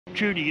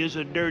Trudy is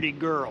a dirty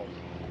girl.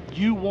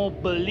 You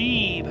won't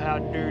believe how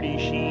dirty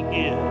she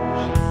is.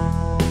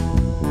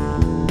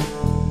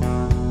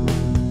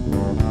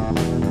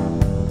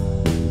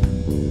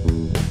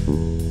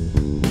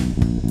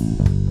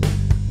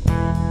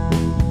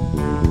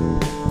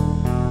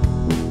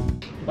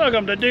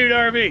 Welcome to Dude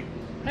RV.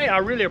 Hey, I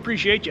really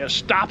appreciate you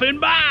stopping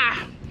by.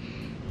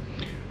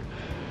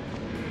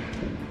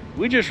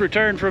 We just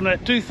returned from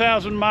that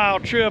 2,000-mile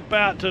trip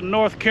out to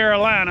North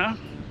Carolina.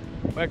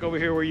 Back over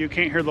here where you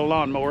can't hear the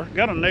lawnmower.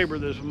 Got a neighbor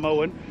that's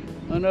mowing.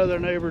 Another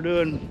neighbor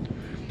doing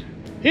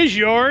his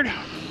yard.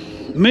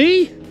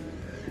 Me?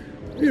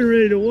 Getting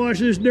ready to wash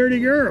this dirty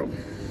girl.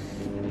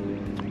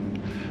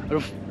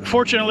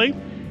 Fortunately,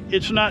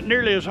 it's not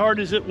nearly as hard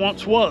as it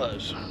once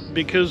was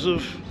because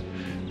of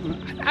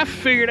I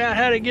figured out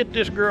how to get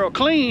this girl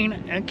clean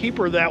and keep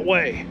her that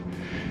way.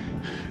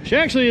 She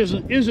actually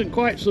isn't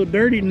quite so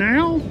dirty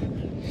now.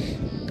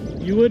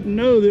 You wouldn't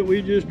know that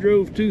we just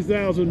drove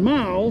 2,000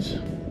 miles,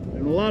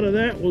 and a lot of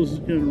that was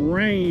in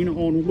rain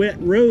on wet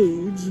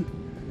roads.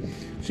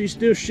 She's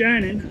still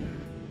shining.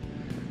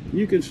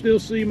 You can still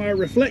see my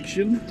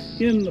reflection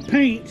in the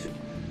paint,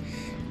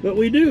 but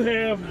we do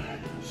have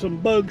some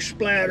bug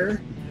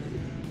splatter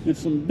and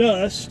some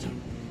dust.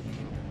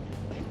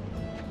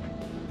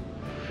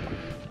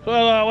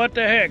 Well, what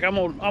the heck, I'm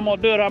gonna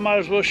do it. I might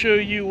as well show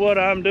you what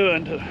I'm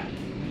doing to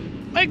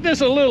make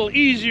this a little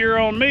easier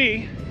on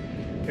me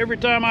every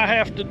time I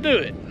have to do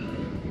it.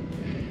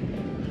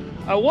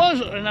 I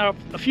was in a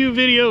few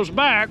videos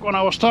back when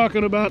I was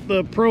talking about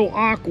the Pro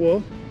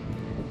Aqua,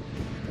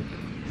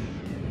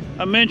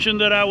 I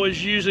mentioned that I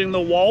was using the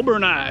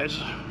Walbernize.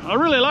 I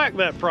really like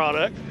that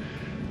product,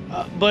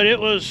 but it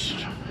was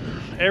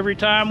every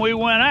time we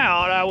went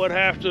out I would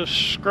have to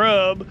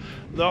scrub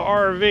the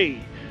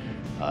RV.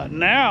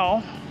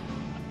 Now,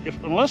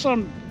 unless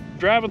I'm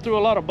driving through a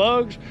lot of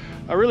bugs,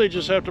 I really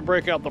just have to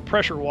break out the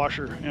pressure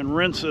washer and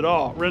rinse her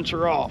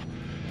off.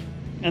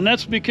 And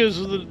that's because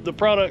of the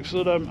products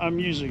that I'm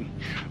using.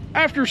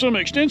 After some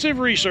extensive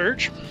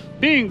research,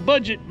 being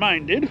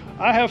budget-minded,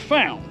 I have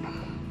found.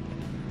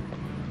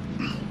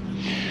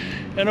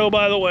 And oh,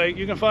 by the way,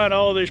 you can find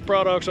all of these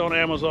products on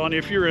Amazon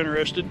if you're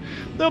interested.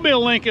 There'll be a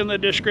link in the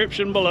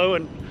description below.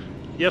 And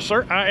yes,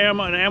 sir, I am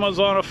an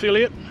Amazon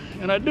affiliate.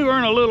 And I do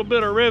earn a little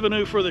bit of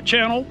revenue for the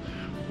channel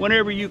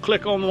whenever you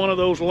click on one of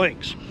those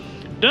links.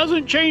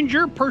 Doesn't change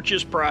your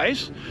purchase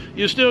price.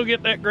 You still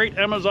get that great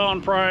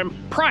Amazon Prime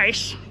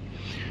price,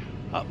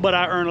 but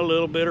I earn a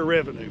little bit of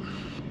revenue.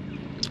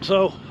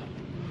 So,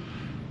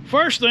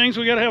 first things,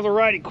 we gotta have the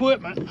right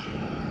equipment.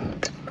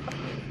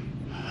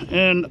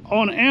 And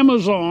on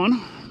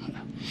Amazon,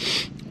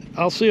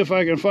 I'll see if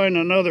I can find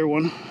another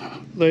one.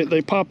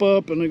 They pop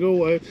up and they go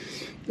away.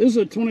 This is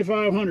a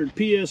 2500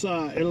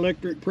 PSI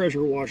electric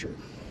pressure washer.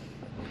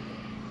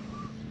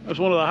 That's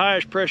one of the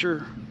highest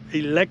pressure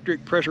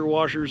electric pressure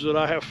washers that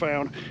I have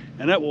found,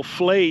 and that will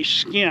flay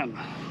skin.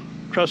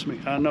 Trust me,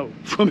 I know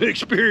from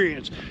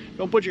experience.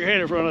 Don't put your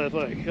hand in front of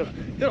that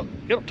thing.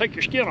 It'll take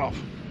your skin off.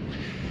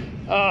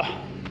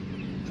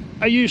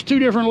 I use two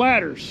different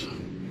ladders.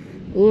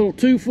 A little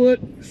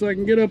 2-foot so I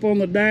can get up on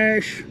the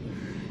dash,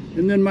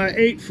 and then my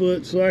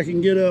 8-foot so I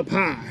can get up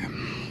high.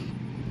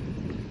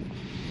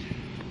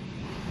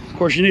 Of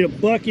course, you need a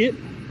bucket,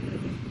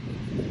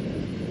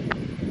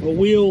 a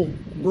wheel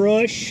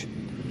brush,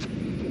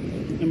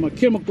 and my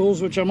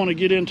chemicals, which I'm going to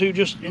get into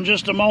in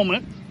just a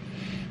moment.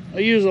 I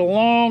use a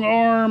long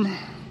arm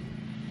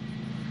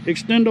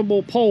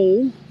extendable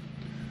pole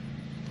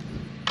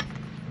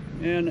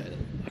and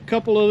a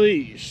couple of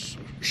these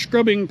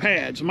scrubbing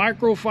pads,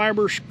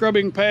 microfiber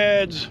scrubbing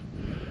pads,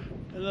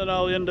 and then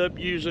I'll end up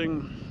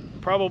using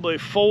probably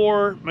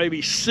 4,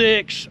 maybe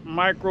 6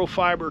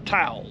 microfiber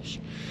towels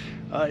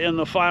in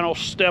the final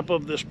step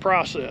of this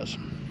process.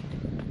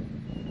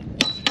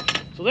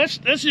 So that's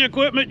the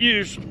equipment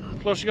used.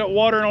 Plus you got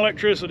water and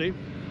electricity.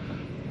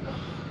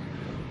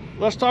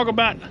 Let's talk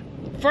about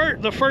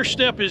the first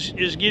step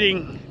is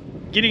getting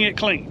it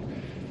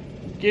clean,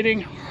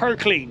 getting her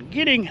clean,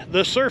 getting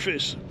the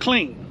surface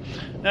clean.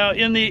 Now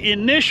in the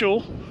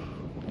initial,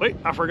 wait,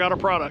 I forgot a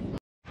product.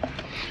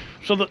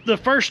 So the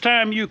first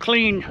time you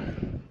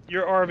clean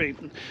your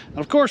RV,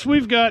 of course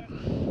we've got,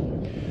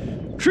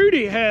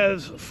 Trudy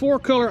has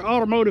 4-color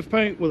automotive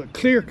paint with a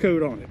clear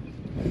coat on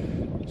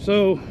it.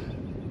 So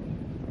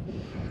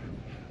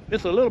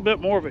it's a little bit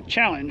more of a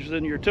challenge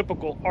than your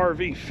typical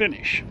RV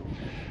finish.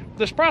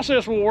 This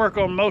process will work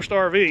on most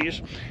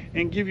RVs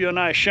and give you a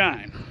nice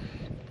shine.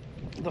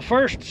 The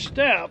first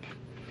step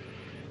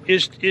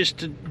is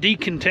to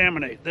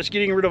decontaminate. That's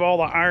getting rid of all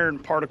the iron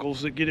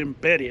particles that get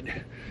embedded.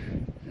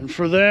 And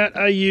for that,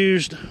 I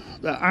used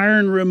the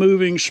iron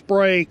removing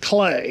spray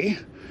clay.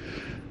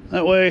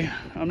 That way,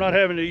 I'm not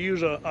having to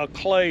use a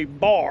clay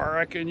bar.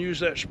 I can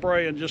use that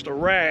spray in just a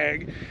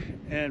rag,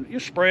 and you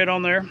spray it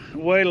on there,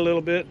 wait a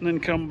little bit, and then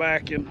come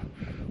back in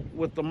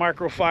with the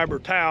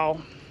microfiber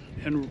towel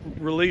and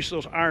release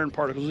those iron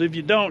particles. If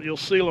you don't, you'll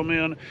seal them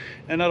in,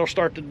 and that'll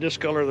start to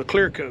discolor the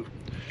clear coat.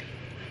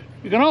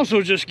 You can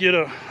also just get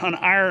an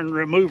iron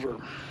remover.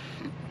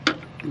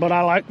 but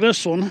I like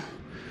this one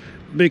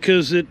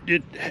because it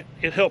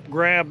helped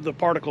grab the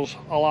particles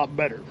a lot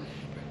better.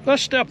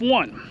 That's step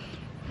one.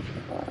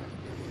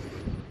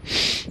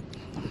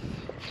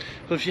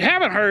 So if you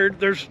haven't heard,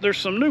 there's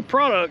some new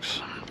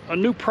products, a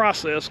new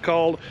process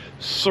called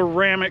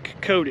ceramic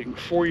coating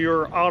for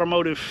your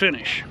automotive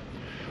finish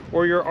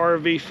or your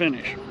RV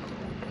finish.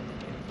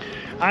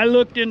 I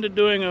looked into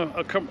doing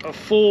a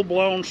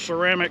full-blown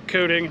ceramic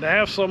coating. To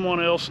have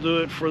someone else do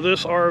it for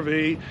this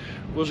RV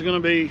was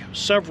going to be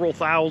several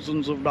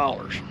thousands of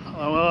dollars.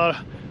 Well,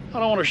 I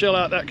don't want to shell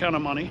out that kind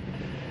of money.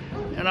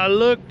 And I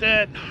looked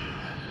at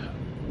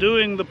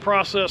doing the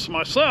process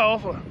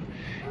myself,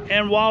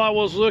 and while I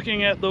was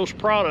looking at those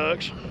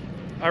products,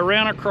 I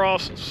ran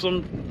across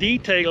some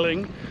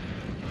detailing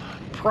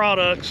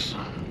products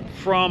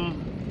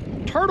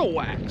from turtle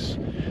wax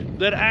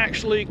that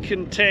actually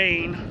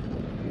contain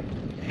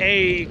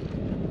a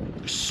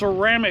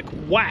ceramic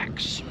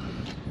wax.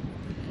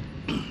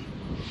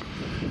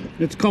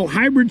 It's called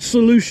Hybrid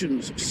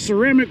Solutions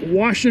Ceramic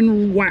Wash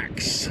and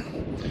Wax.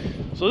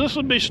 So this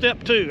would be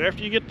step two.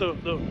 After you get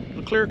the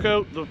clear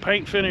coat, the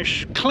paint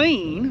finish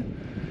clean,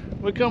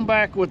 we come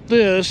back with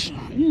this.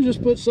 You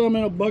just put some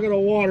in a bucket of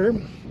water,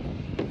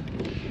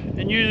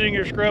 and using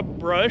your scrub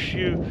brush,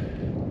 you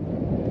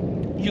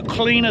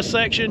clean a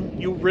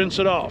section, you rinse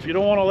it off. You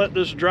don't want to let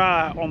this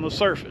dry on the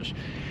surface.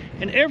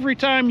 And every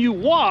time you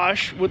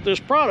wash with this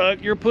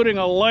product, you're putting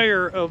a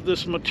layer of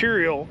this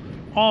material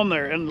on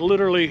there, and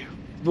literally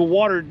the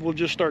water will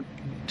just start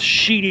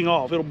sheeting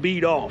off. It'll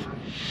bead off.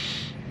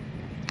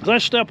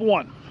 That's step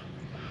one.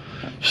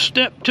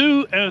 Step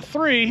 2 and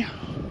 3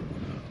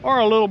 are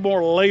a little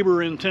more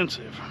labor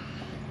intensive.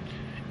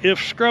 If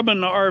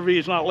scrubbing the RV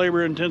is not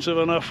labor intensive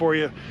enough for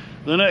you,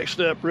 the next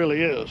step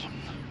really is.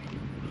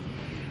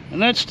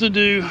 And that's to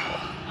do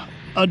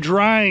a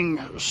drying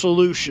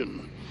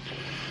solution.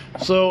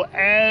 So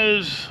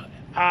after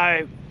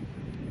I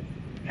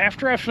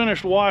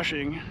finish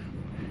washing,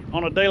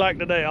 on a day like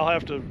today, I'll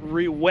have to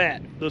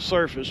re-wet the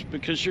surface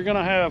because you're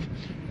gonna have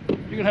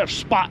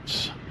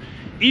spots,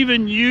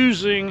 even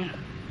using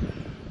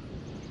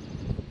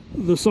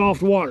the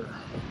soft water,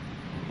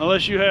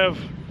 unless you have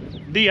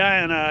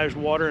deionized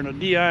water, and a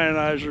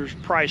deionizer is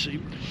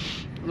pricey.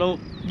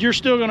 You're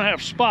still going to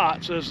have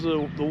spots as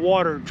the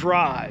water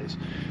dries.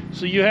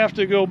 So you have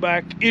to go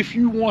back. If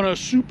you want a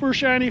super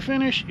shiny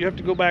finish, you have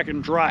to go back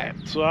and dry it.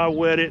 So I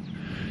wet it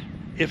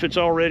if it's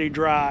already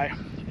dry,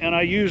 and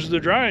I use the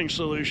drying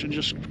solution,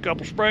 just a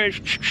couple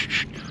sprays.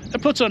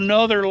 It puts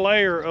another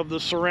layer of the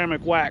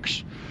ceramic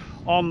wax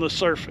on the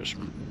surface.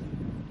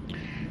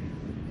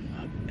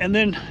 And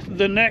then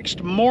the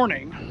next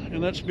morning,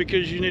 and that's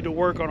because you need to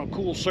work on a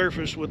cool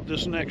surface with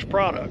this next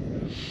product,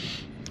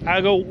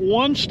 I go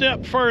one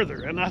step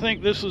further, and I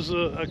think this is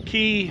a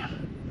key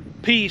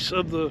piece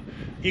of the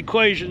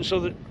equation,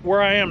 so that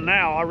where I am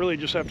now, I really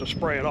just have to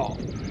spray it off.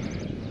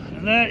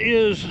 And that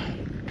is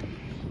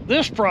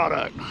this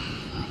product.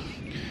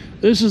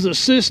 This is a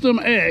System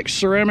X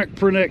Ceramic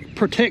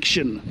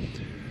Protection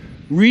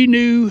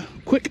Renew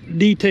Quick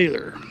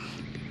Detailer.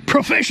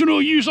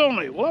 Professional use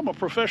only. Well, I'm a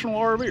professional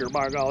RVer,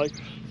 by golly.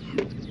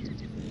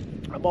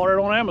 I bought it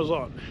on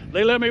Amazon.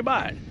 They let me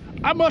buy it.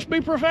 I must be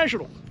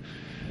professional.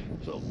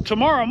 So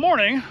tomorrow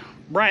morning,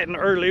 bright and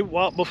early,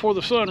 before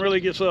the sun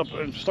really gets up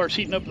and starts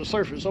heating up the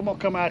surface, I'm gonna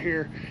come out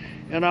here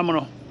and I'm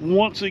gonna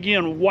once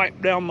again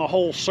wipe down the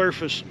whole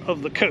surface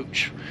of the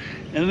coach.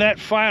 And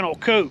that final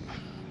coat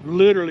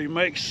literally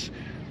makes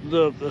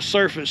the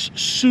surface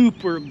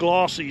super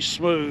glossy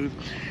smooth,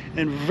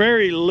 and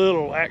very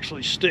little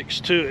actually sticks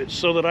to it,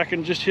 so that I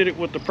can just hit it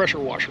with the pressure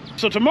washer.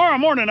 So tomorrow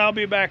morning I'll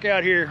be back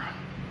out here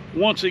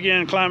once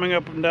again, climbing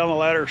up and down the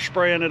ladder,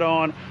 spraying it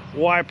on,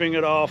 wiping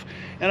it off.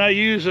 And I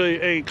use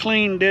a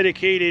clean,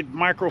 dedicated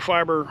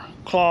microfiber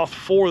cloth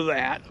for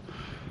that.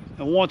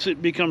 And once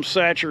it becomes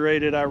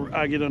saturated,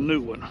 I get a new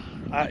one.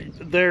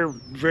 They're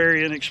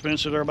very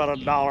inexpensive. They're about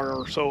 $1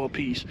 or so a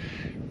piece.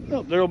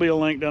 Well, there'll be a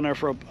link down there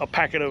for a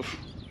packet of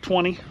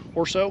 20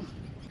 or so.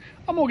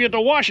 I'm gonna get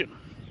to washing.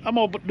 I'm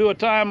gonna do a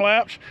time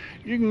lapse.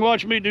 You can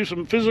watch me do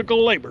some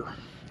physical labor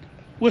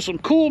with some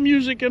cool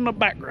music in the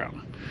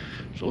background.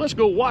 So let's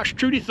go watch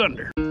Trudy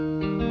Thunder.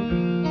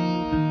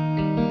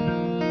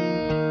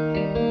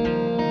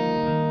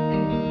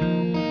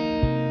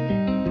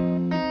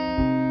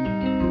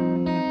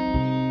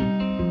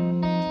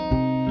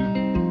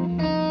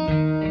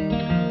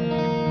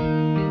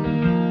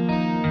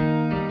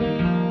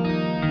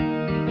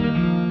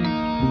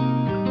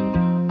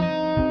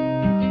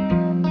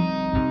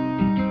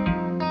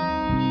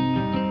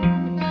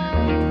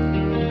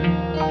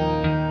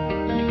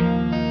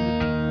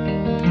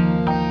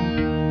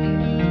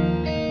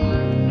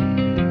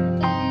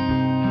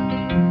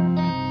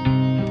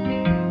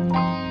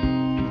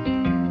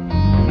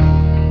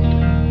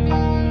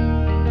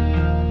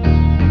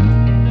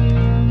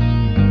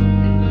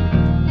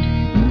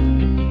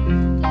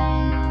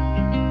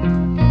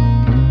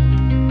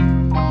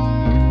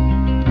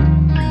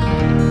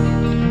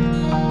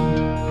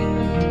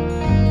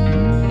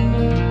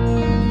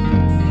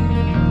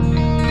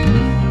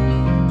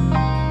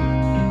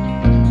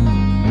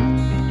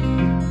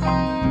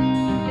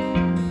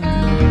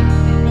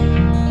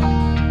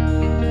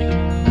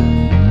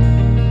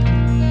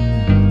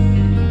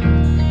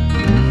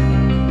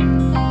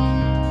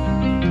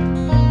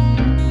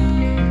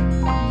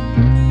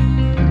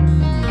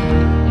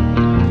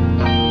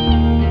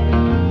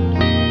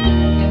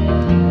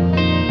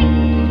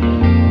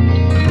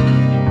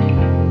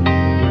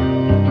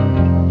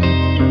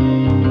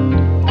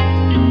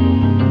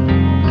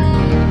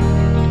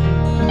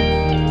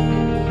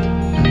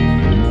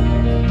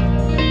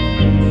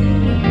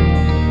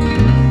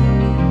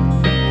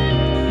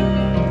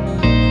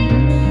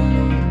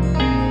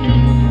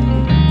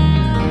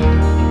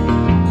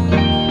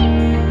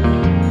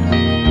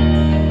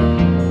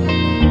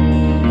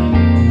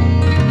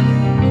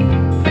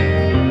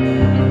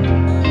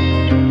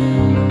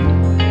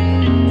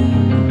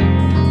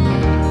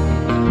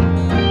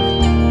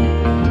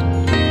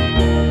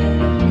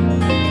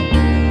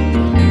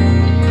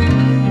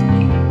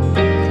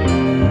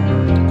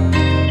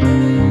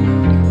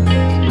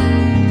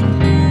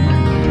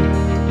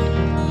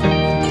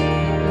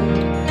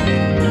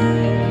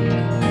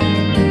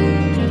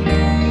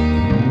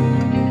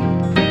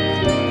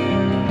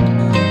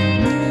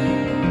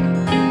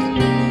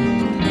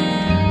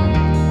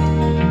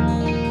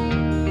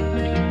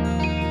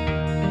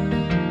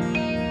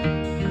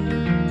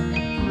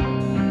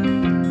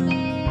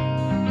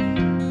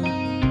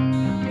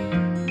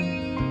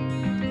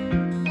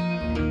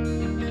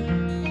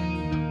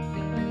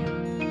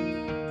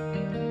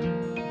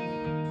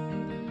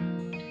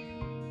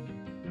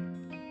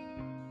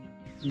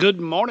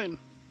 Good morning.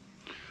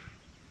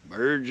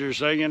 Birds are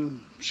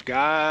singing.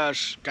 Sky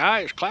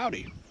is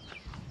cloudy.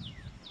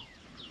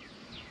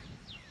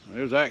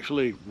 There's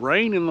actually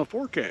rain in the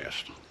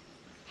forecast.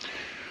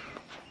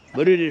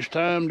 But it is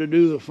time to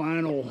do the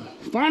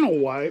final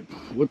wipe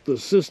with the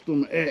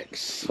System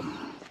X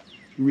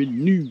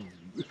Renew.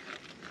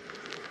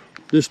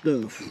 This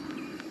stuff.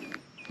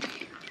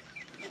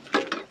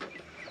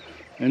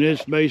 And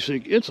it's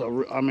basic. It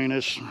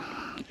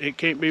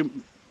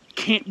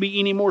can't be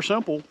any more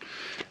simple.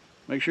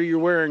 Make sure you're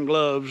wearing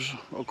gloves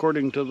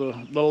according to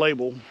the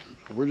label.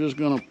 We're just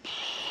gonna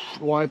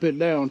wipe it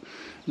down.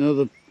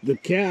 Now the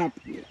cap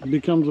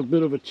becomes a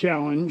bit of a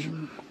challenge.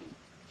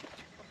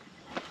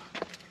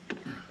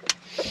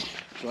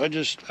 So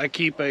I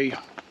keep a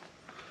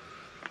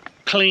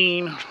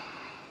clean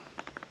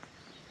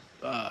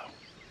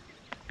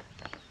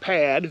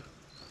pad.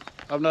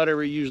 I've not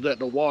ever used that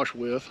to wash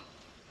with.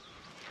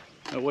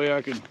 That way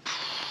I can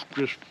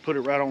just put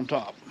it right on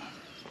top.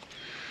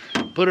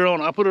 I put it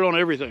on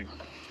everything.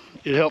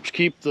 It helps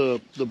keep the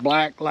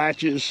black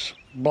latches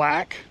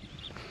black.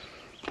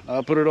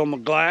 I put it on the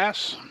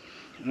glass,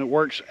 and it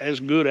works as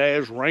good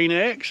as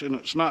Rain-X, and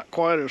it's not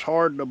quite as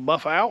hard to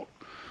buff out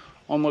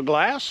on the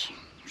glass.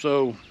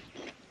 So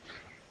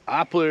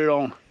I put it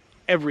on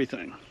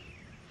everything.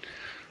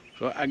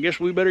 So I guess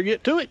we better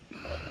get to it.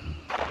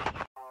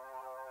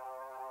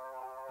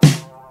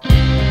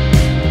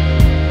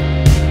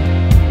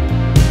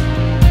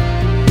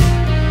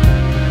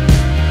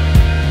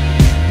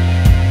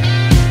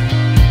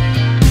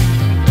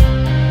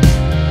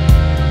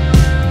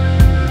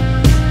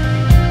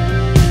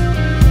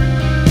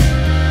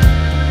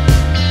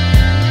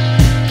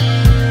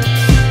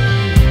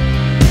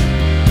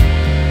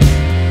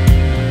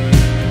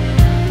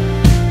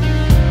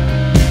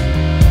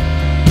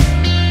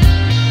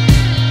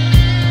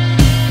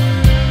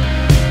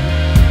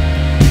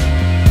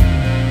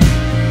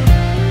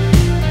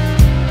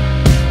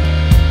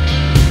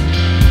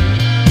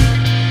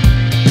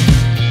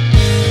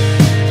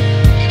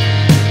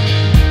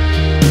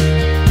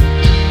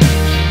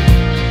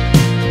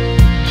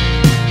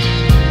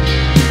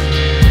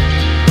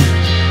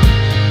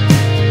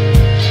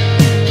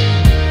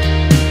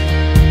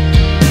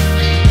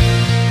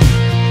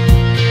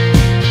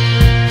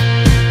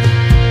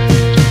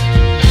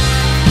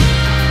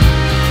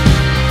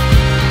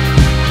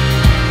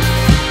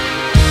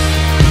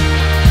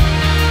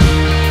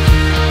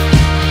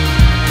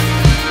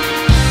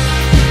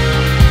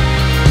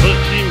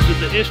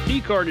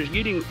 SD card is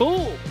getting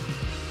full.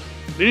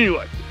 But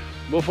anyway,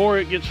 before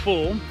it gets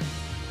full,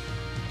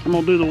 I'm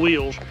gonna do the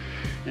wheels,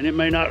 and it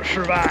may not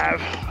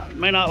survive, it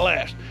may not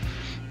last.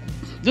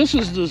 This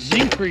is the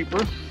Z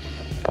Creeper.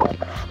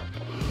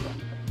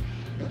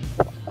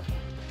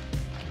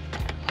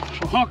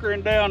 So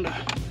hunkering down to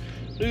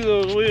do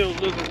those wheels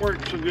doesn't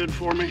work so good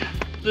for me.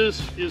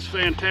 This is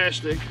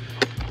fantastic.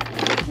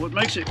 What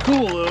makes it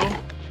cool though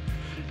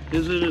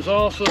is it is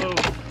also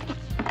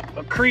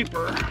a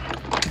creeper.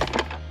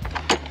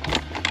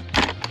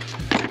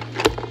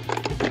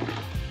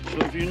 So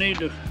if you need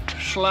to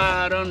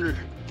slide under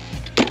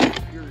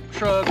your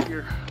truck,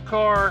 your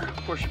car, of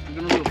course if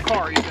you're gonna do a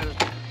car, you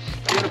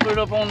gotta put it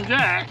up on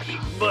jacks,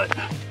 but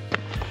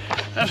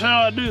that's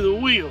how I do the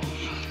wheels.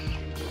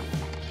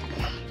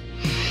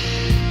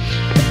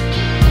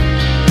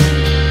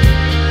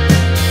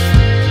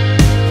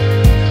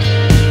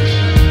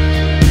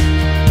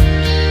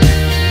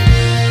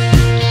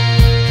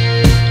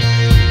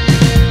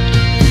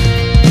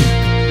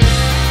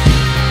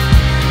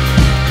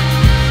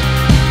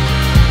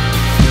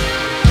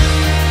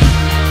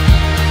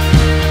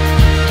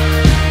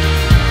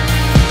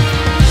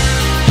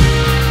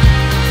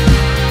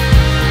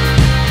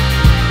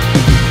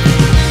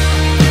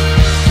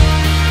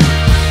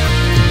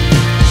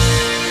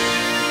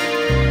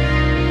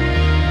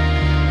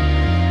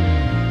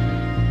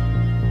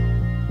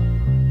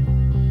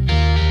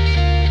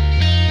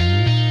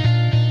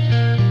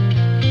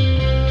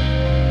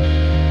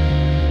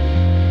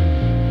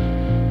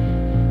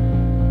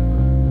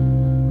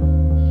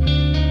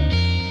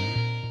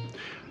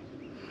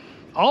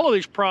 All of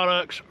these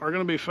products are going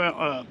to be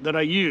found that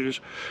I use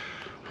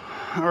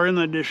are in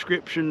the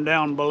description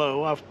down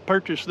below. I've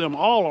purchased them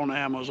all on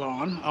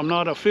Amazon. I'm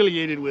not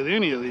affiliated with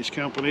any of these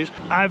companies.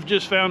 I've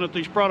just found that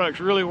these products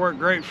really work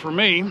great for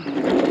me.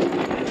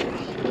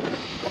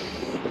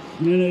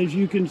 And as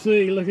you can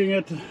see, looking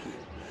at of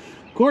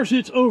course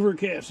it's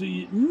overcast, so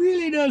it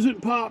really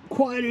doesn't pop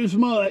quite as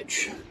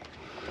much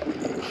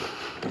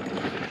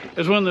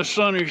as when the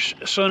sun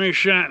is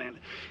shining.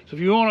 So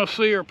if you want to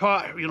see her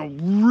pop,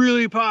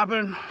 really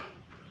popping,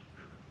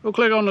 go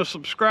click on the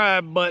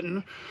subscribe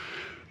button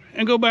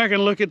and go back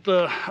and look at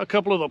a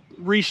couple of the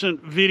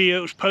recent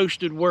videos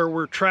posted where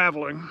we're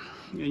traveling,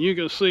 and you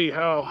can see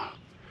how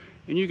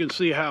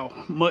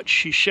much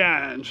she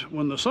shines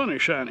when the sun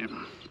is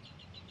shining.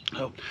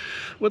 So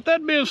with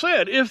that being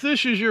said, if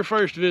this is your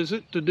first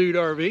visit to Dude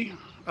RV,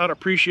 I'd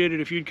appreciate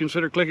it if you'd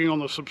consider clicking on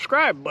the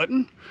subscribe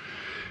button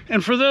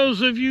And for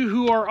those of you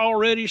who are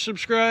already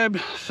subscribed,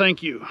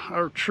 thank you.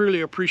 I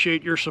truly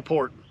appreciate your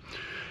support.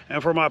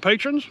 And for my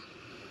patrons,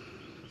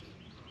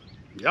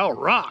 y'all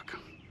rock.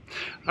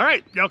 All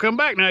right, y'all come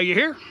back now, you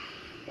hear?